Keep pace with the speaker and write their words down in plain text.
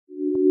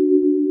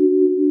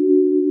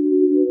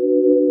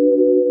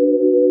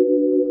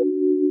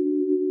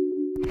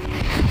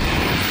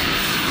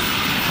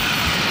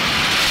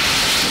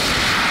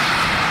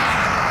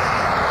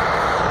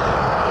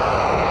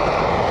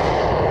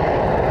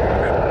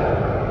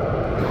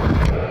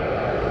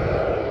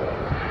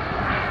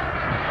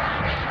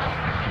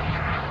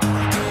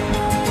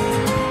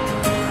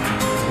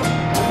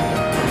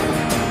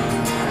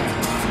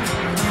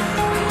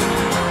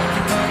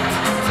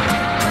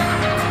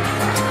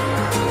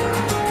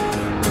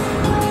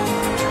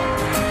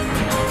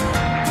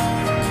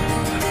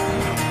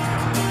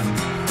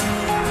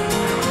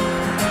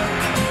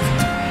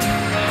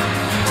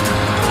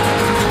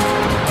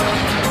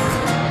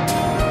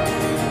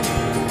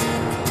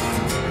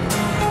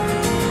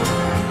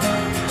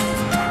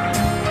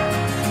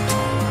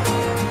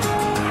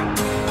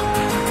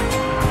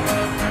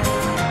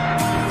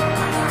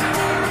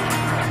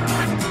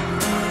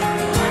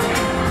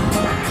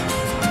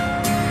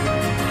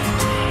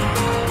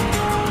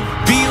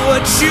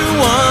what you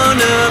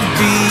wanna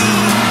be.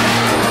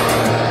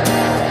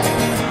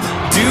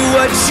 Do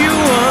what you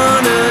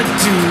wanna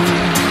do.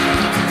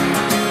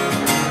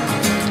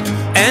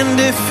 And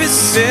if it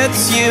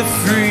sets you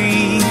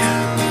free,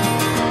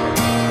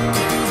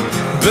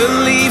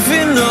 believe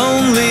in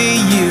only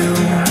you.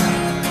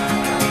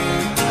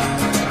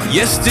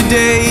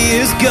 Yesterday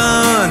is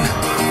gone,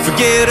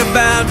 forget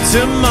about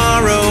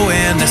tomorrow,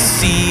 and the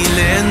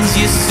ceilings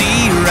you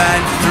see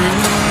right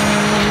through.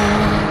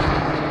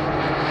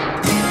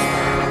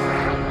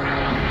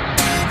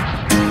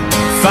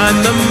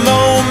 Find the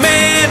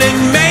moment and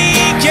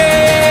make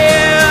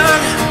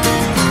it.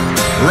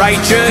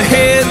 Write your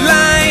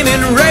headline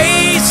and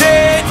raise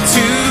it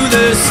to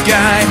the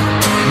sky.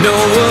 No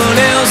one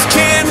else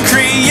can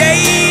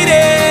create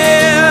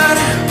it.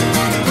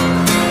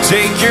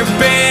 Take your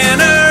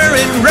banner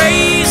and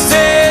raise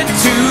it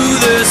to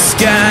the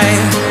sky.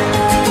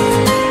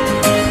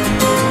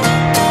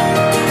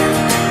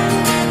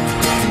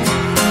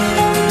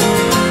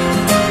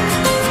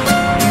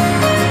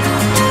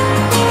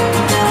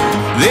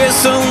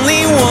 There's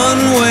only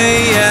one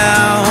way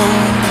out,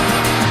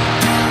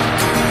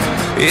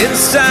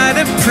 inside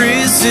a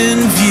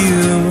prison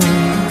view.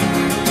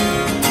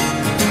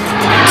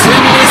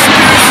 10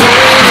 whispers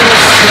or a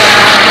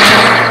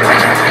shout,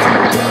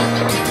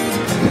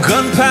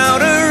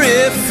 gunpowder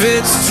if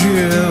it's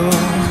true.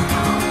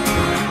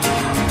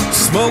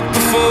 Smoke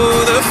before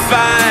the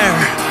fire,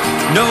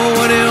 no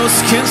one else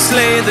can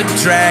slay the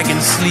dragon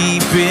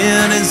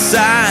sleeping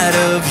inside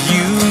of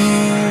you.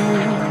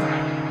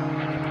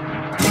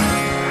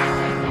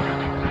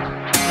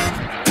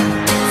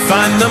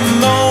 Find the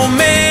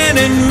moment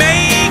and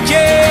make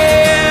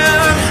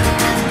it.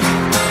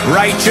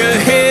 Write your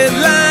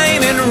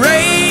headline and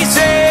raise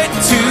it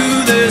to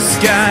the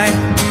sky.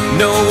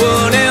 No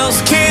one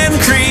else can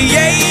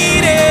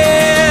create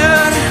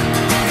it.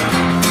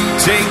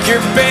 Take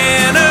your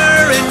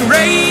banner and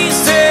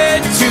raise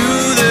it to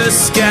the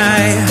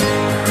sky.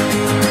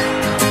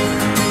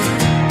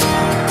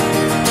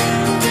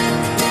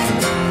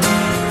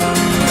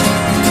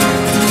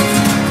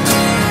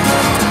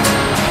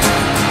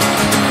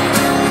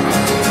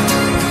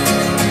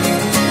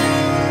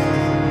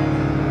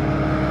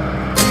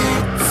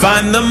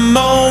 Find the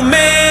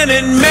moment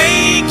and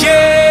make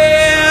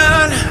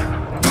it.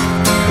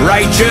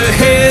 Write your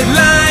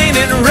headline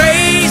and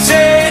raise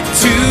it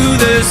to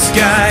the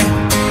sky.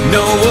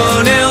 No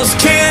one else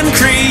can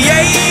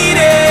create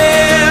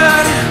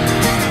it.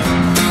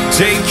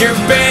 Take your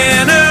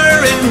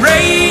banner and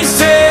raise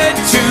it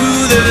to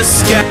the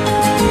sky.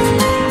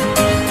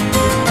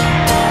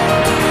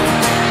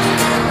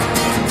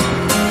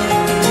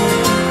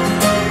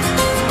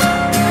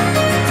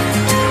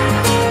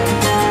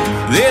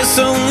 There's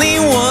only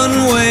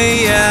one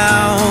way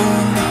out,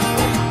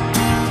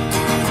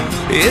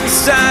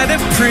 inside a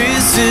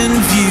prison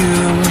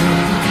view.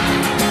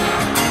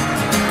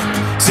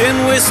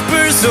 10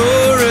 whispers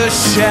or a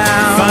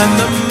shout. Find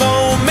the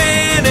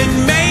moment and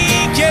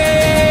make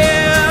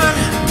it.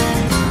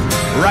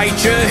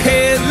 Write your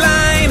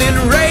headline and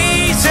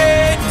raise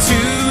it to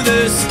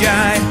the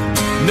sky.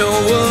 No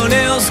one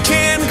else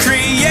can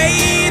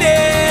create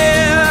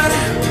it.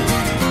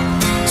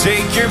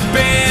 Take your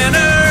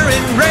banner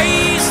and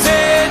raise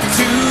it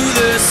to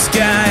the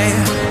sky.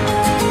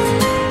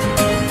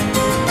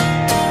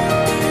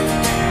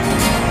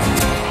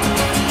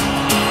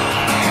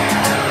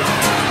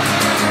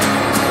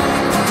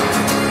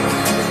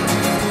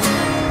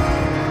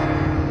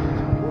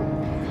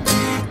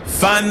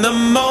 Find the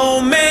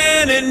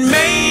moment and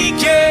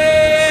make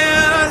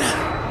it.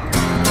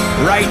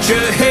 Write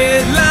your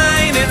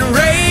headline and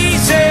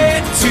raise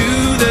it to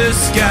the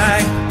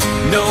sky.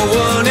 No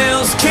one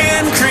else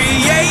can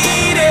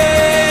create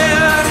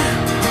it.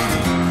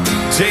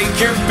 Take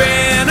your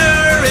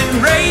banner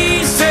and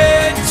raise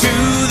it to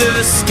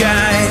the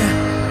sky.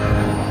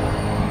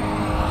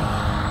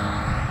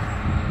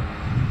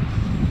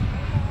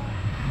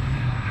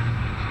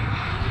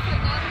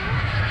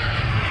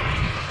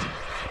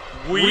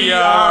 We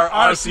are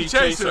RC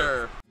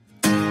Chaser.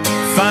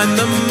 Find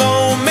the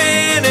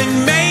moment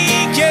and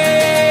make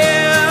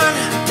it.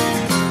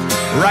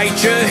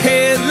 Write your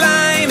headline